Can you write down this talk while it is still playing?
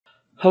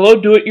Hello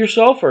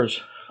do-it-yourselfers.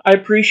 I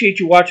appreciate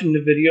you watching the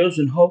videos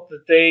and hope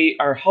that they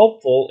are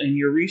helpful in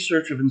your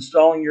research of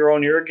installing your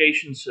own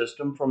irrigation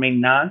system from a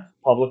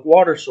non-public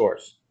water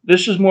source.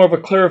 This is more of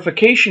a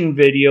clarification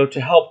video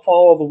to help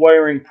follow the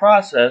wiring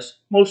process,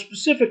 most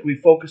specifically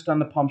focused on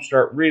the pump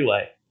start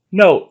relay.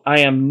 Note,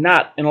 I am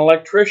not an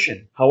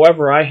electrician.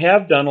 However, I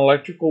have done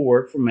electrical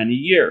work for many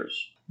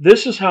years.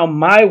 This is how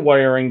my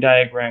wiring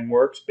diagram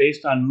works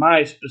based on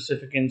my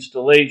specific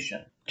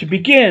installation. To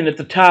begin, at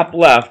the top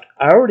left,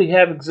 I already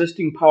have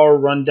existing power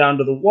run down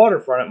to the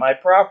waterfront at my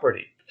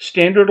property.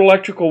 Standard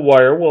electrical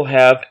wire will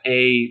have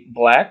a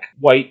black,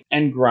 white,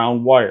 and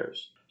ground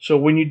wires. So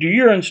when you do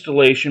your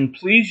installation,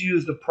 please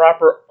use the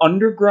proper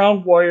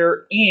underground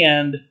wire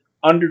and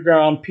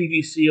underground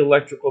PVC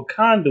electrical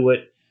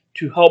conduit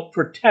to help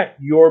protect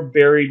your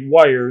buried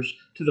wires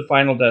to the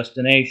final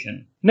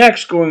destination.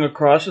 Next, going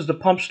across is the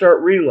pump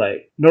start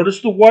relay. Notice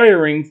the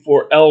wiring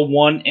for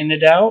L1 in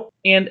and out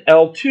and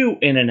L2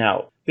 in and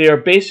out. They are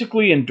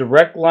basically in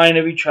direct line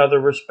of each other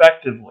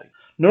respectively.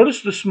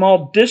 Notice the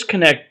small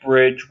disconnect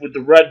bridge with the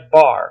red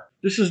bar.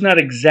 This is not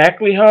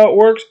exactly how it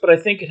works, but I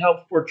think it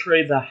helps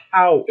portray the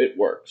how it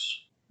works.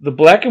 The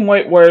black and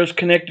white wires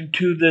connected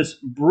to this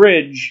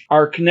bridge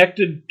are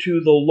connected to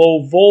the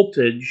low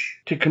voltage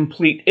to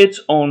complete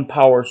its own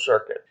power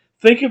circuit.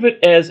 Think of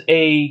it as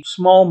a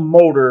small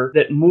motor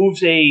that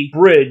moves a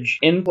bridge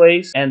in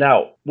place and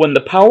out. When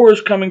the power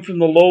is coming from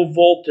the low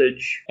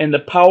voltage and the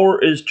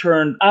power is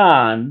turned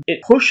on,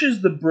 it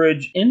pushes the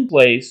bridge in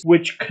place,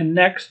 which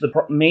connects the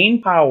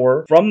main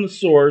power from the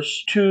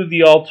source to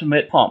the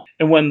ultimate pump.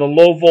 And when the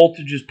low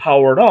voltage is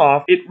powered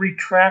off, it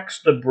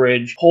retracts the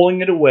bridge, pulling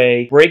it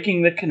away,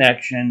 breaking the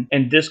connection,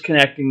 and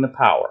disconnecting the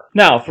power.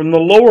 Now, from the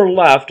lower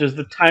left is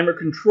the timer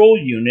control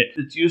unit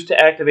that's used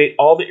to activate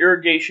all the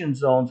irrigation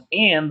zones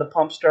and the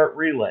pump start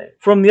relay.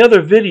 From the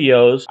other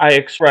videos, I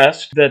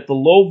expressed that the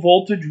low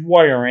voltage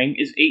wiring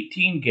is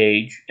 18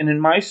 gauge, and in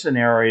my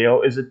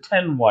scenario is a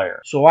 10 wire.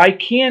 So I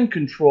can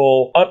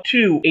control up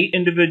to 8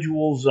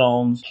 individual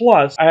zones,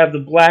 plus I have the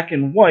black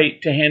and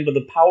white to handle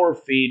the power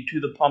feed to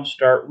the pump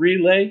start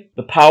relay.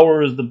 The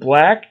power is the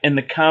black and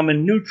the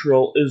common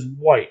neutral is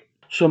white.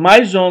 So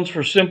my zones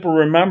for simple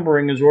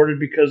remembering is ordered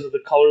because of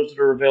the colors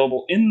that are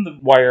available in the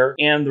wire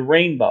and the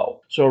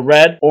rainbow. So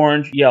red,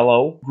 orange,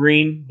 yellow,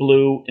 green,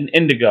 blue, and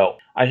indigo.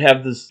 I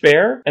have the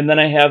spare, and then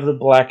I have the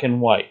black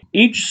and white.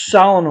 Each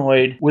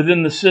solenoid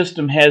within the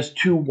system has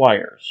 2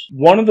 wires.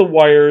 One of the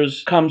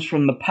wires comes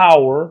from the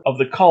power of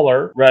the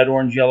color, red,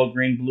 orange, yellow,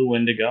 green, blue,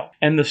 indigo.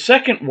 And the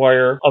second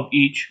wire of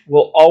each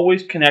will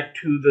always connect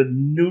to the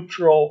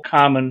neutral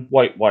common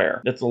white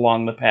wire that's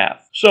along the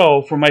path.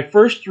 So for my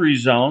first 3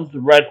 zones,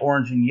 the red,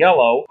 orange, and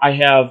yellow, I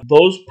have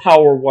those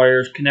power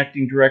wires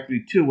connecting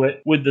directly to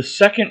it, with the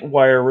second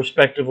wire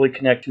respectively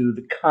connect to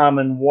the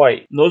common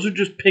white. And those are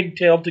just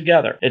pigtailed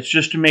together. It's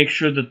just to make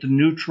sure that the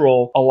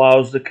neutral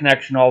allows the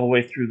connection all the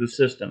way through the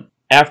system.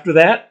 After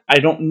that, I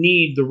don't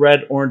need the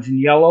red, orange, and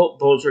yellow.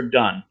 Those are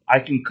done. I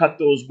can cut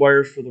those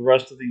wires for the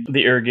rest of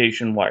the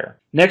irrigation wire.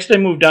 Next, I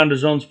move down to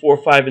zones 4,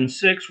 5, and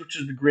 6, which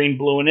is the green,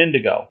 blue, and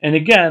indigo. And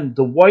again,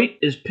 the white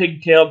is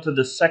pigtailed to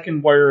the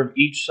second wire of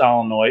each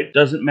solenoid.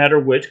 Doesn't matter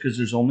which, because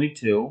there's only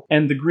 2.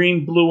 And the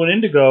green, blue, and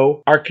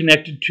indigo are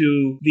connected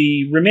to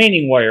the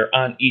remaining wire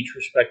on each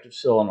respective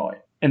solenoid.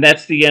 And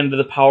that's the end of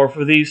the power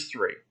for these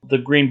 3. The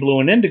green, blue,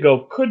 and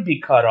indigo could be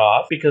cut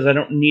off because I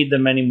don't need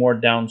them anymore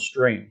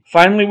downstream.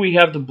 Finally, we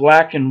have the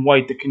black and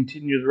white that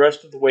continue the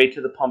rest of the way to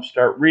the pump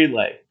start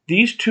relay.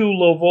 These 2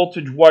 low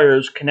voltage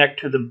wires connect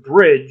to the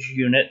bridge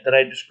unit that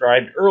I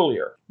described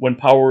earlier. When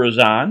power is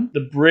on,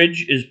 the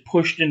bridge is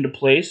pushed into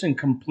place and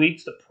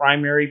completes the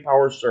primary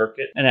power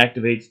circuit and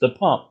activates the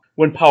pump.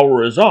 When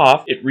power is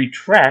off, it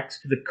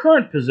retracts to the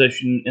current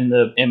position in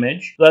the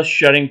image, thus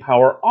shutting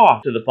power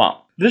off to the pump.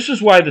 This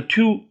is why the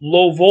 2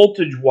 low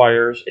voltage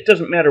wires, it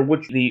doesn't matter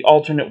which the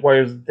alternate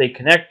wires that they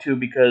connect to,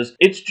 because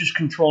it's just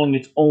controlling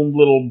its own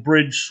little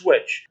bridge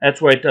switch.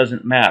 That's why it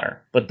doesn't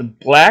matter. But the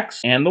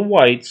blacks and the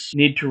whites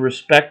need to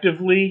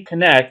respectively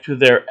connect to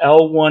their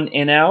L1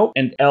 in-out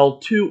and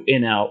L2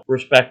 in-out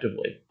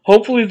respectively.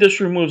 Hopefully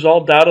this removes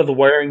all doubt of the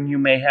wiring you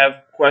may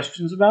have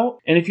questions about.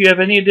 And if you have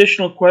any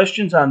additional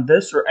questions on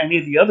this or any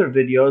of the other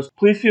videos,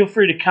 please feel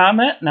free to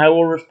comment and I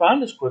will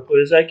respond as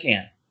quickly as I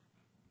can.